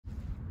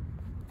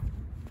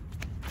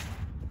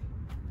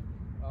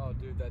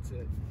dude, that's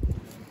it.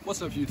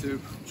 What's up, YouTube?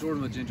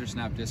 Jordan with Ginger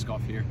Snap Disc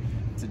Golf here.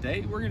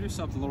 Today we're gonna do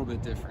something a little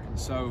bit different.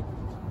 So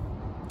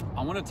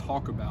I want to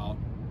talk about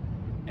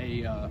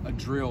a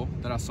drill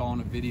that I saw in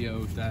a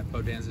video that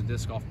Bodanza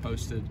Disc Golf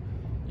posted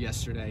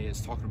yesterday.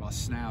 It's talking about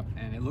snap,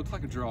 and it looked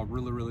like a drill I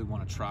really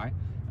want to try,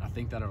 and I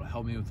think that it'll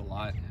help me with a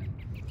lot.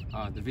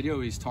 And the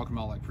video, he's talking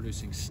about like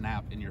producing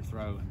snap in your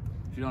throw, and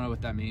if you don't know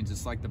what that means,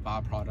 it's like the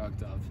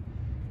byproduct of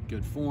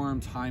good form,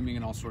 timing,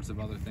 and all sorts of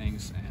other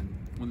things. And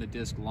when the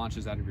disc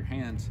launches out of your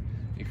hands,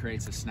 it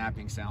creates a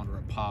snapping sound or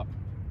a pop.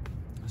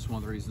 That's one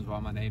of the reasons why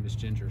my name is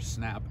Ginger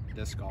Snap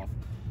Disc Golf.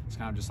 It's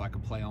kind of just like a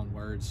play on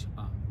words.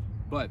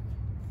 But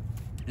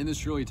in this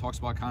drill, he talks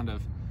about kind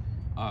of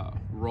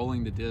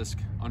rolling the disc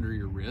under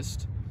your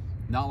wrist,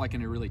 not like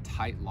in a really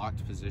tight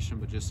locked position,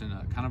 but just in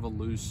a kind of a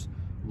loose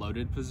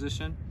loaded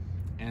position.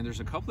 And there's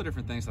a couple of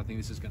different things I think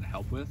this is going to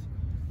help with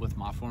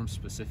my form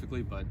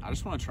specifically, but I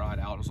just want to try it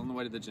out. I was on the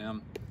way to the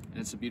gym and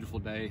it's a beautiful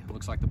day. It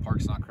looks like the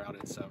park's not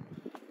crowded, so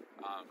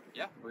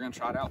yeah, we're gonna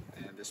try it out.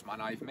 And this might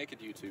not even make it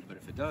to YouTube, but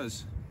if it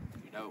does,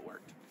 you know it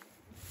worked.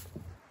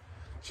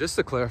 Just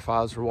to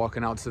clarify, as we're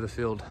walking out to the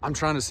field, I'm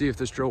trying to see if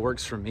this drill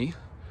works for me.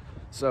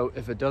 So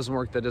if it doesn't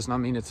work, that does not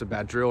mean it's a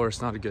bad drill or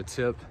it's not a good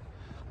tip.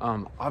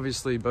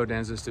 Obviously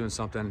Bodanza is doing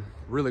something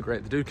really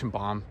great. The dude can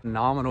bomb.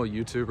 Phenomenal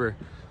YouTuber,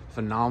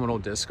 phenomenal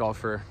disc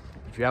golfer.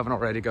 If you haven't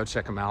already, go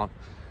check him out.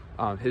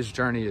 His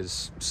journey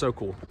is so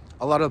cool.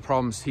 A lot of the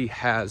problems he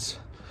has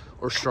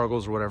or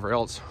struggles or whatever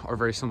else are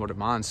very similar to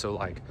mine. So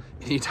like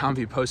anytime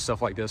he posts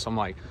stuff like this, I'm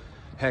like,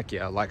 heck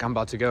yeah, like I'm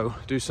about to go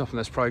do something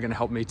that's probably gonna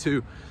help me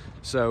too.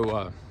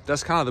 So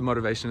that's kind of the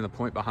motivation and the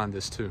point behind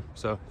this too.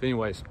 So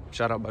anyways,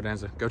 shout out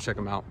Bodanza, go check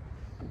him out.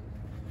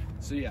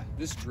 So yeah,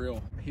 this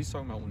drill, he's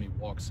talking about when he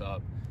walks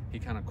up, he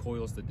kind of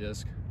coils the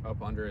disc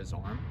up under his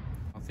arm.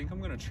 I think I'm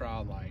gonna try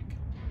like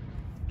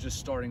just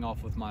starting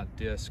off with my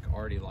disc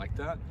already like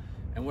that.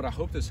 And what I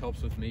hope this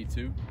helps with me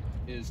too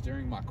is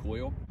during my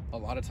coil, a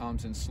lot of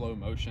times in slow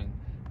motion,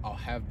 I'll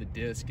have the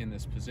disc in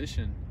this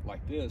position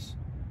like this,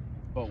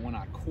 but when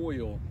I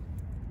coil,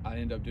 I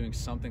end up doing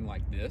something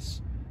like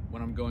this.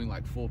 When I'm going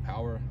like full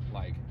power,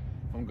 like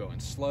if I'm going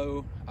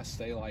slow, I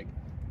stay like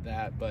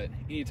that, but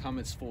anytime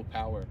it's full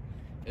power,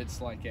 it's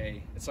like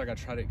I try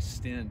to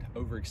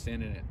overextend,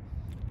 and it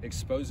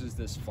exposes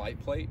this flight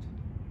plate.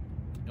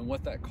 And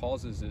what that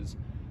causes is,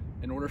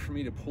 in order for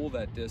me to pull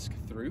that disc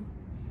through,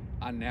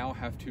 I now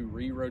have to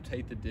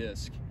re-rotate the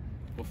disc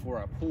before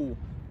I pull,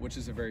 which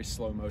is a very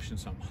slow motion.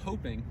 So I'm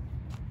hoping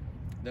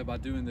that by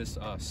doing this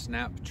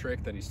snap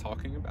trick that he's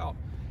talking about,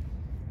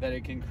 that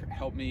it can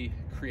help me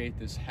create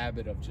this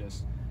habit of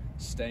just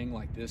staying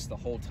like this the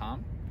whole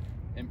time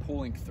and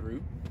pulling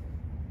through,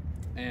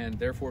 and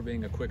therefore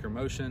being a quicker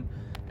motion.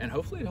 And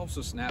hopefully it helps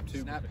with snap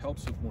too. Snap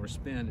helps with more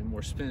spin, and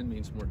more spin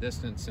means more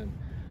distance. And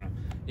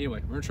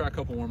anyway, we're gonna try a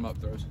couple warm-up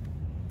throws.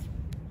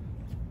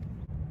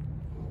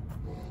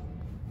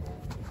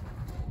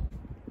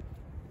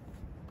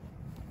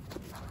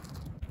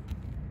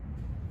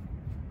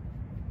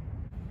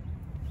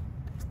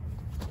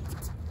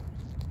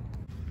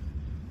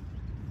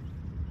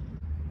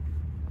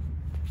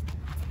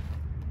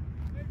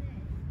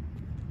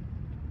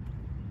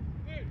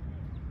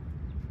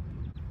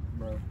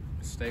 Bro,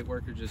 a state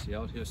worker just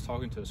yelled. He was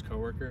talking to his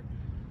coworker.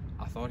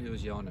 I thought he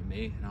was yelling at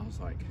me, and I was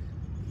like,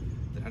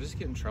 did I just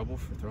get in trouble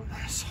for throwing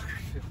on a soccer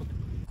field?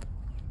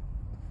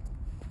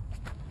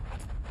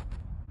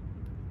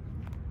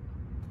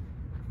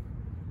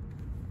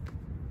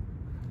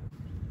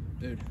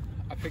 Dude,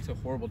 I picked a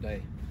horrible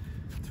day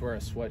to wear a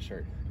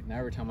sweatshirt. Now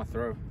every time I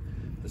throw,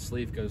 the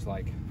sleeve goes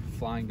like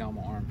flying down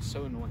my arm. It's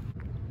so annoying.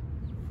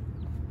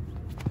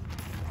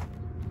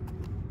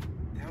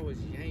 That was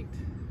yanked,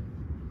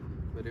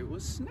 but it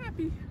was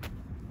snappy.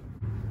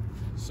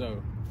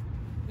 So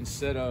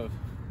instead of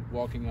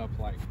walking up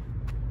like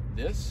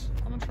this,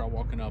 I'm gonna try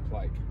walking up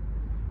like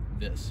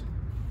this.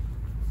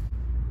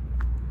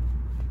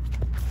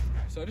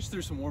 So I just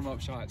threw some warm-up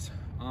shots.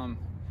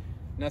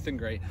 Nothing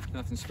great,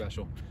 nothing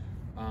special.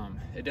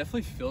 It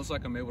definitely feels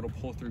like I'm able to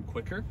pull through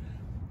quicker,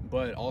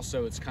 but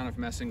also it's kind of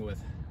messing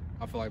with,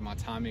 I feel like, my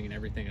timing and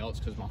everything else,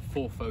 because my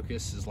full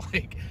focus is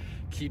like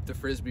keep the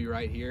frisbee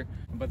right here.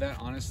 But that,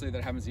 honestly,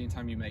 that happens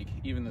anytime you make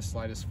even the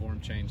slightest form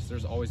change.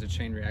 There's always a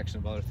chain reaction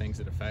of other things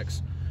it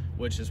affects,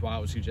 which is why I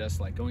would suggest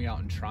like going out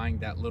and trying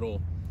that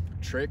little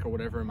trick or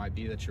whatever it might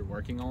be that you're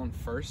working on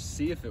first.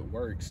 See if it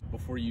works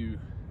before you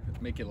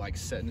make it like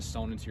set in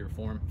stone into your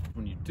form.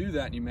 When you do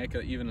that and you make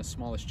even a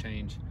smallest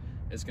change,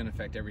 it's going to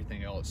affect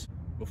everything else.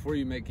 Before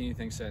you make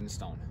anything set in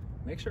stone,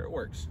 make sure it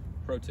works.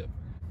 Pro tip,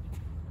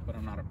 but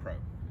I'm not a pro.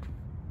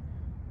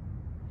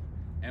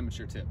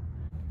 Amateur tip.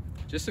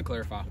 Just to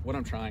clarify, what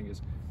I'm trying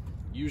is,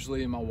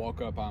 usually in my walk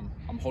up, I'm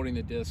holding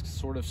the disc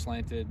sort of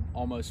slanted,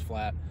 almost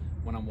flat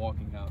when I'm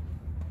walking up.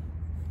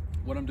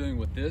 What I'm doing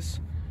with this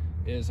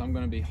is I'm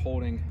going to be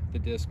holding the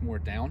disc more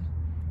down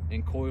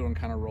and coiled and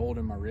kind of rolled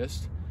in my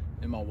wrist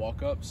in my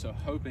walk up. So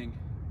hoping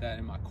that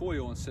in my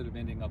coil, instead of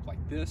ending up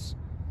like this,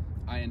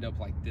 I end up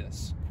like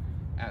this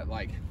at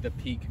like the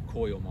peak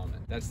coil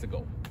moment. That's the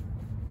goal.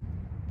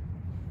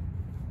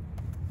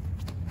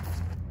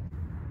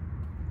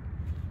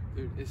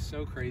 Dude, it's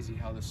so crazy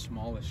how the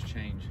smallest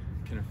change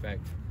can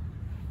affect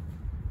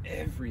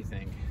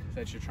everything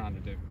that you're trying to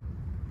do.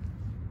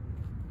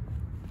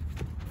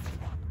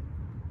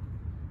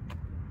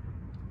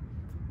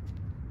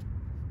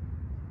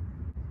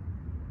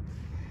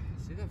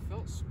 See, that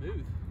felt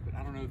smooth, but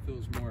I don't know if it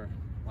was more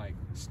like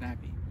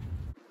snappy.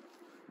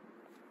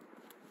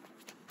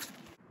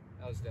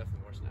 That was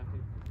definitely more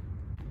snappy.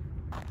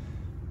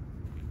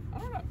 I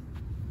don't know.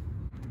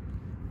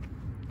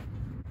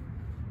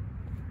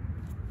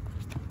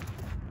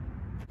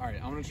 All right,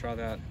 I'm gonna try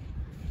that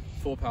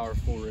full power,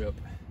 full rip,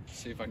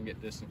 see if I can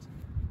get distance.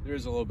 There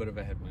is a little bit of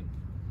a headwind.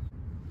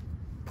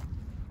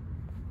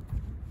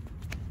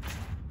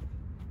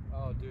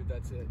 Oh, dude,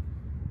 that's it.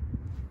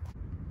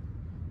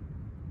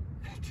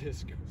 That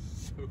disc goes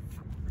so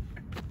far.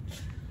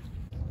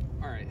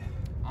 All right,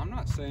 I'm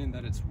not saying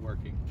that it's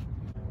working,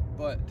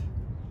 but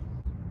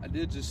I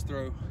did just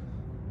throw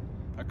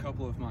a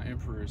couple of my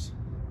Emperors.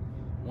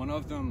 One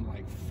of them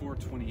like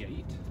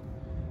 428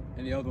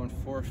 and the other one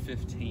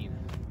 415.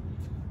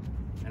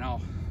 And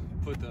I'll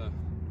put the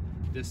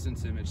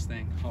distance image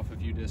thing off of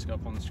UDisc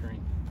up on the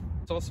screen.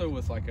 It's also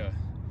with like a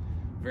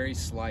very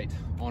slight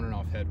on and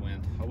off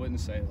headwind. I wouldn't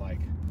say like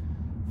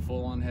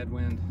full on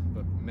headwind,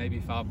 but maybe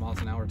 5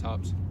 miles an hour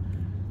tops,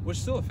 which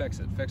still affects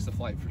the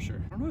flight for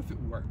sure. I don't know if it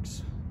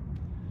works,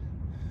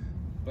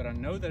 but I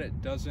know that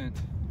it doesn't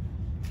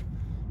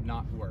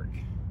not work.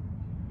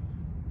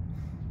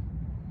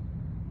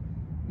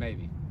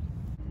 Maybe.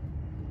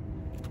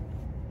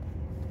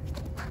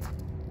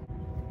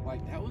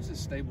 Like, that was a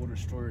stable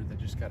destroyer that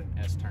just got an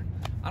S-turn.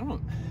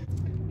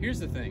 Here's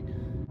the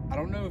thing. I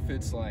don't know if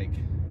it's like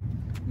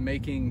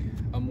making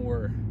a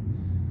more,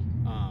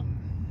 I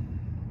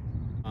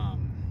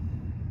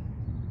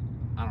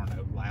don't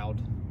know,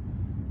 loud,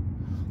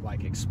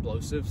 like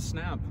explosive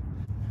snap.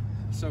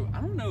 So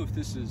I don't know if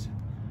this is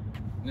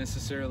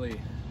necessarily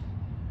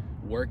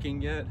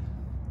working yet,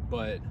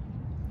 but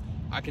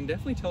I can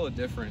definitely tell a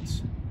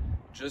difference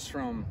just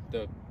from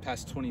the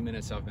past 20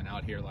 minutes I've been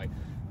out here. Like,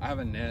 I have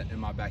a net in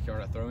my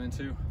backyard I throw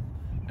into,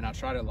 and I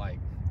tried it like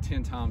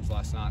 10 times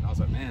last night, and I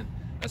was like, man,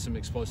 that's some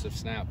explosive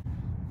snap.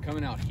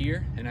 Coming out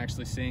here and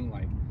actually seeing,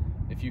 like,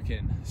 if you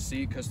can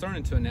see, because throwing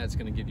into a net is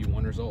going to give you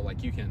one result. Like,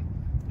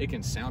 it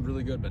can sound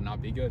really good but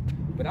not be good,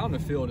 but out in the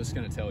field it's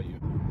going to tell you.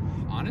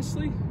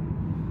 Honestly,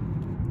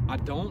 I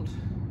don't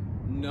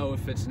know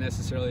if it's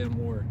necessarily a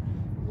more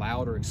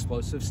loud or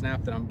explosive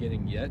snap that I'm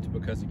getting yet,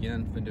 because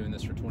again, I've been doing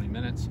this for 20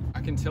 minutes.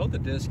 I can tell the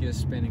disc is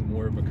spinning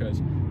more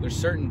because there's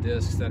certain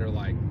discs that are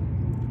like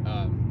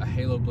a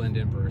halo blend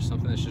Emperor,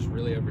 something that's just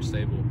really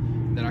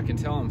overstable, that I can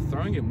tell I'm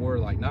throwing it more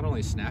like not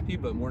only snappy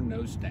but more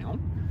nose down,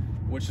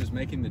 which is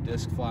making the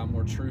disc fly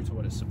more true to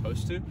what it's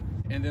supposed to.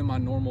 And then my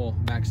normal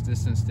max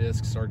distance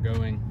discs are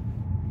going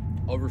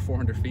over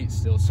 400 feet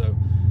still, so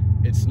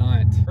it's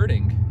not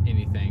hurting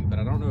anything, but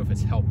I don't know if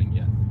it's helping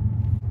yet.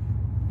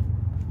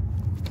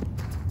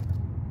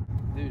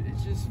 Dude, it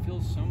just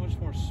feels so much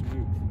more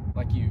smooth.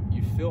 Like you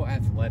feel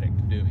athletic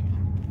doing it.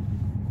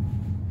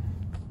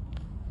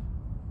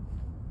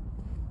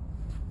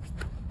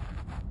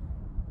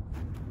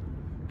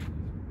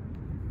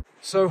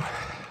 So,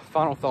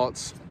 final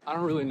thoughts. I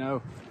don't really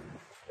know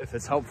if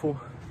it's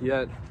helpful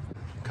yet.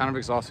 Kind of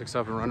exhausted because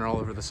I've been running all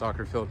over the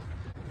soccer field.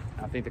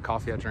 I think the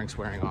coffee I drink's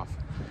wearing off.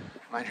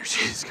 My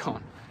energy is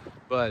gone.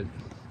 But,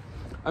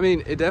 I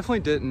mean, it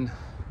definitely didn't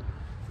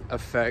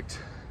affect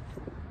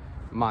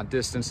my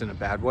distance in a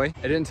bad way.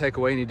 It didn't take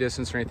away any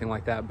distance or anything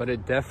like that, but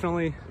it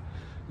definitely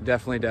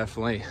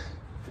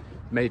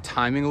made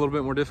timing a little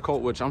bit more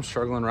difficult, which I'm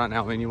struggling right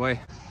now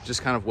anyway.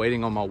 Just kind of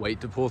waiting on my weight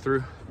to pull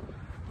through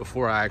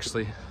before I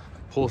actually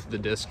pull the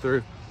disc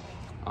through.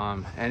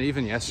 And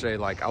even yesterday,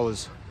 like, I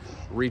was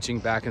reaching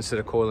back instead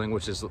of coiling,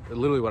 which is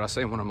literally what I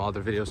say in one of my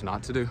other videos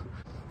not to do.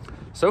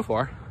 So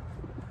far,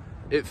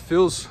 it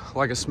feels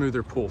like a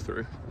smoother pull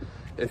through.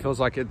 It feels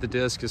like the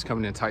disc is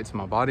coming in tight to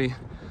my body,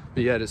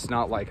 but yet it's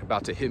not like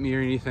about to hit me or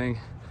anything.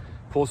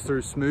 Pulls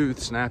through smooth,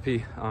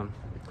 snappy.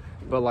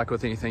 But like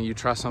with anything, you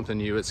try something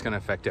new, it's gonna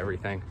affect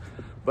everything.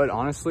 But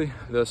honestly,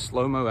 the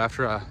slow-mo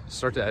after I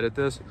start to edit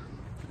this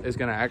is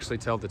gonna actually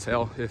tell the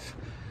tale if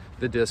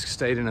the disc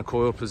stayed in a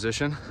coil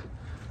position,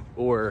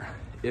 or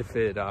if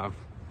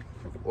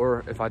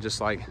I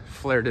just like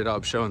flared it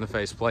up showing the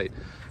faceplate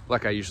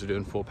like I usually do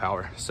in full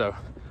power. So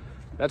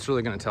that's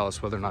really gonna tell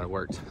us whether or not it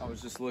worked. I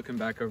was just looking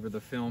back over the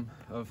film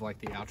of like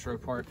the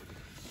outro part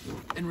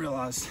and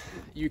realized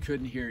you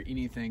couldn't hear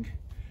anything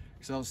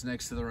because I was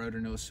next to the road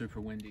and it was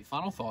super windy.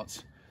 Final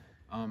thoughts.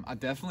 I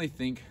definitely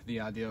think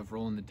the idea of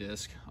rolling the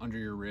disc under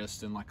your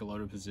wrist in like a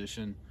loaded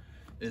position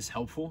is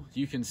helpful.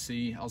 You can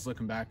see, I was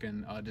looking back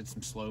and did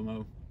some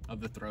slow-mo of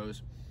the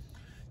throws.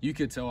 You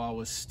could tell I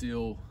was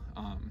still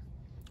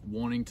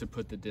wanting to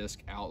put the disc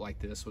out like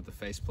this with the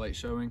faceplate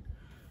showing,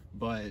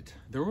 but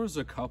there was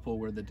a couple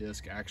where the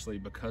disc actually,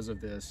 because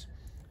of this,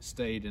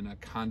 stayed in a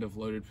kind of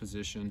loaded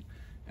position,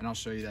 and I'll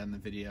show you that in the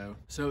video.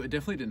 So it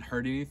definitely didn't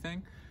hurt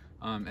anything,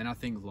 and I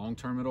think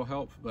long-term it'll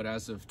help, but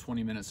as of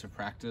 20 minutes of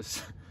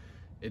practice,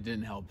 it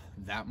didn't help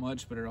that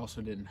much, but it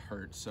also didn't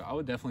hurt. So I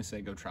would definitely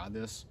say go try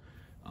this.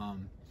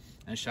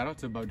 And shout out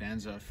to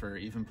Bodanza for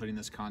even putting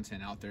this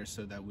content out there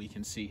so that we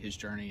can see his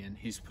journey, and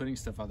he's putting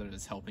stuff out there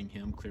that's helping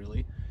him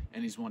clearly,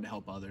 and he's wanting to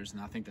help others,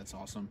 and I think that's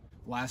awesome.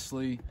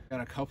 Lastly,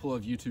 got a couple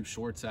of YouTube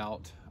shorts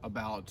out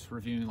about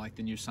reviewing like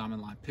the new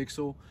Simon Line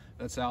Pixel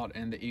that's out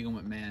and the Eagle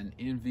McMahon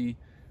Envy.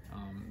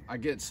 I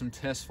get some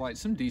test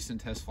flights, some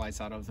decent test flights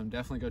out of them.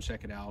 Definitely go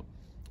check it out.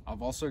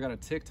 I've also got a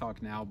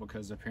TikTok now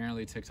because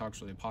apparently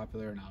TikTok's really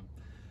popular, and I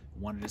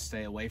wanted to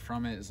stay away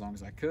from it as long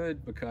as I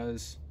could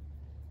because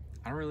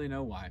I don't really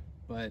know why.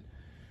 But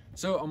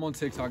so I'm on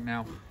TikTok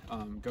now.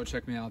 Go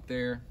check me out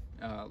there.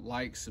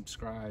 Like,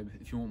 subscribe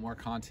if you want more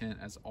content.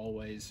 As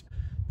always,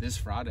 this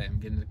Friday I'm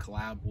getting to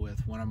collab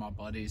with one of my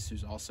buddies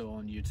who's also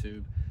on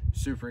YouTube.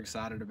 Super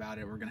excited about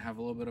it. We're gonna have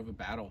a little bit of a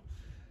battle,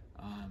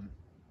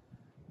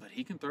 but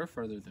he can throw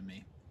further than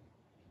me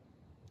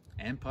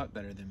and putt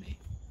better than me,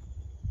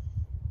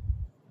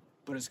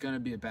 but it's gonna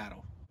be a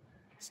battle.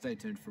 Stay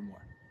tuned for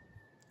more.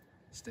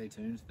 Stay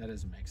tuned? That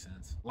doesn't make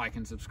sense. Like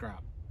and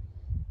subscribe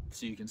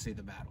so you can see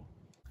the battle.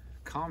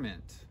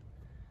 Comment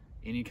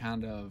any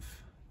kind of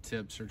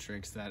tips or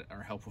tricks that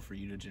are helpful for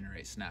you to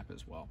generate snap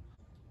as well.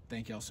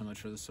 Thank y'all so much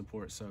for the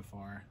support so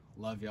far.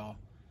 Love y'all.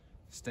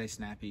 Stay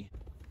snappy.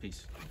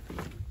 Peace.